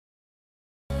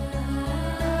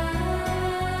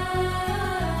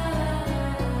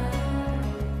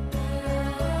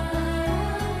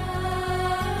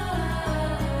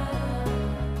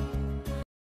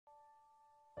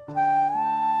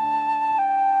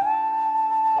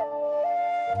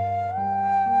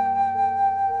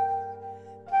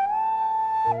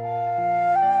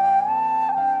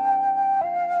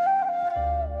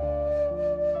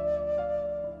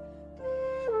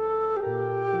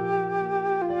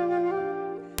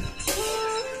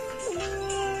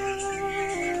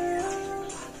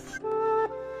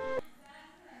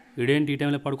వీడేంటి ఈ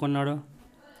టైంలో పడుకున్నాడు?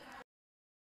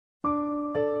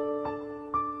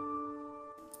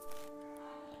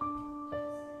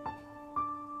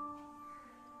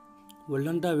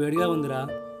 ఒళ్ళంతా వేడిగా ఉందిరా,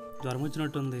 జ్వరం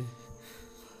వచ్చినట్టుంది.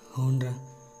 అవునరా,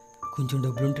 కొంచెం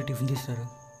డబ్బులుంటే టిఫిన్ తీస్తారా,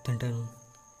 తింటాను.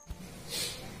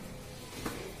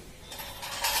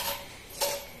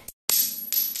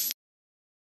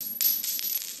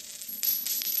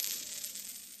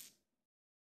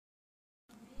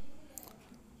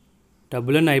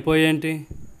 డబ్బులన్నీ అయిపోయాయేంటి?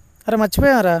 అరే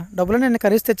మర్చిపోయారా, డబ్బులు నేను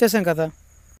కర్రీస్ తెచ్చేసాం కదా.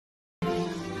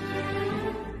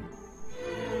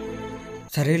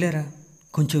 సరేలేరా,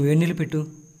 కొంచెం వేడి నీళ్ళు పెట్టు,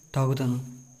 తాగుతాను.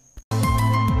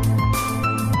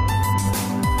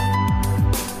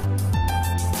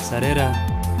 సరేరా.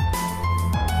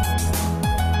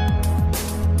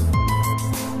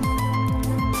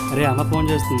 అరే అమ్మ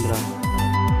ఫోన్ చేస్తుందిరా.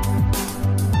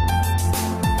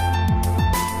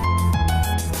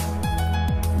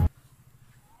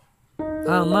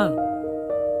 అమ్మా,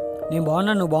 నేను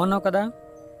బాగున్నాను, నువ్వు బాగున్నావు కదా?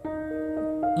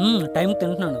 టైంకి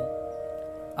తింటున్నాను.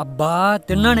 అబ్బా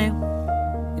తిన్నానే.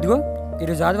 ఇదిగో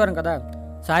ఈరోజు ఆదివారం కదా,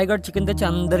 సాయిగడ్ చికెన్ తెచ్చి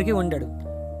అందరికీ వండాడు.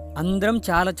 అందరం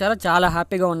చాలా చాలా చాలా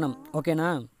హ్యాపీగా ఉన్నాం. ఓకేనా?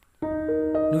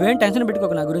 నువ్వేం టెన్షన్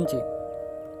పెట్టుకోకు నా గురించి.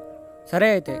 సరే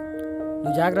అయితే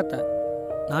నువ్వు జాగ్రత్త.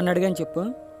 నాన్న అడిగాని చెప్పు.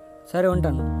 సరే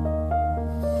ఉంటాను.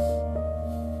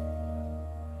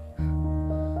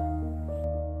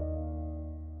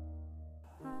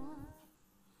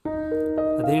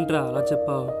 అదేంట్రా అలా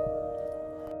చెప్పావు?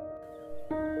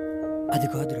 అది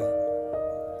కాదురా,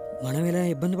 మనం ఇలా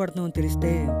ఇబ్బంది పడుతున్నామని తెలిస్తే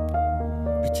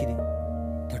పిచ్చిది,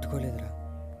 తట్టుకోలేదురా.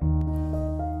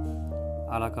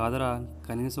 అలా కాదురా,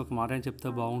 కనీసం ఒక మాట అని చెప్తే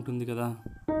బాగుంటుంది కదా.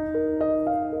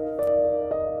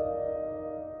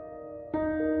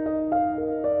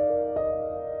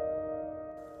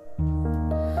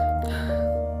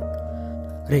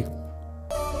 రే,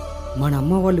 మన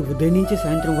అమ్మ వాళ్ళు ఉదయం నుంచి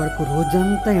సాయంత్రం వరకు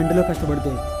రోజంతా ఎండలో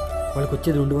కష్టపడితే వాళ్ళకి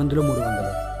వచ్చేది 200,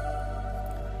 300.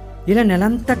 ఇలా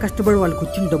నెలంతా కష్టపడి వాళ్ళకి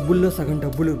వచ్చిన డబ్బుల్లో సగం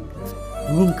డబ్బులు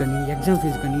రూమ్ కానీ, ఎగ్జామ్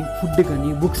ఫీజు కానీ, ఫుడ్ కానీ,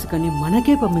 బుక్స్ కానీ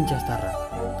మనకే పంపించేస్తారా.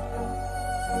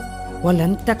 వాళ్ళు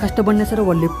ఎంత కష్టపడినా సరే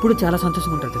వాళ్ళు ఎప్పుడు చాలా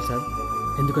సంతోషంగా ఉంటారు తెలుసా.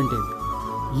 ఎందుకంటే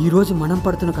ఈరోజు మనం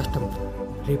పడుతున్న కష్టం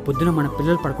రేపు పొద్దున మన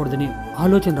పిల్లలు పడకూడదని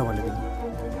ఆలోచన రావాలది.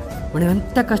 మనం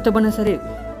ఎంత కష్టపడినా సరే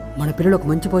మన పిల్లలు ఒక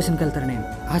మంచి పొజిషన్కి వెళ్తారని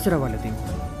ఆశ రావాలది.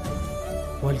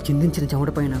 వాళ్ళు చిందించిన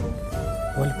చెమట పైన,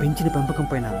 వాళ్ళు పెంచిన పెంపకం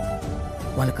పైన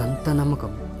వాళ్ళకి అంత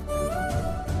నమ్మకం.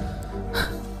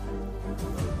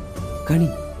 కానీ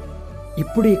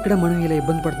ఇప్పుడు ఇక్కడ మనం ఇలా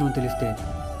ఇబ్బంది పడుతున్నామని తెలిస్తే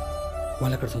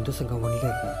వాళ్ళు అక్కడ సంతోషంగా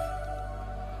ఉండలేరు.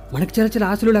 మనకు చాలా చాలా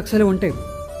ఆశలు, లక్ష్యాలు ఉంటాయి.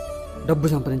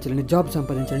 డబ్బు సంపాదించాలని, జాబ్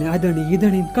సంపాదించాలని, అదని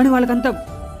ఇదని. కానీ వాళ్ళకంతా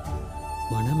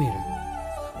మనమేరా.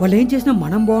 వాళ్ళు ఏం చేసినా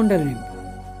మనం బాగుండాలని,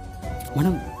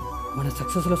 మనం మన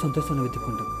సక్సెస్లో సంతోషాన్ని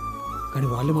వెతుక్కుంటాం. కానీ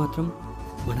వాళ్ళు మాత్రం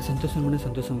మన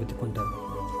సంతోషం వెతుక్కుంటారు.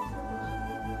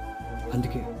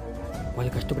 అందుకే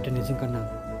వాళ్ళు కష్టపడే నిజం కన్నా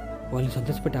వాళ్ళని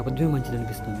సంతోషపెట్టే అబద్ధమే మంచిది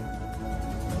అనిపిస్తుంది.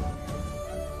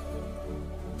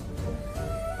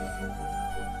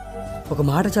 ఒక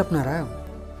మాట చెప్పనారా,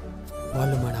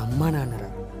 వాళ్ళు మన అమ్మా నాన్నరా.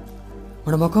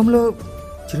 మన ముఖంలో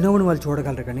చిరునవ్వుని వాళ్ళు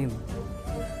చూడగలరు, కానీ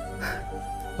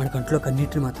మన కంట్లో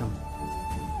కన్నీటిని మాత్రం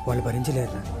వాళ్ళు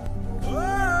భరించలేరురా.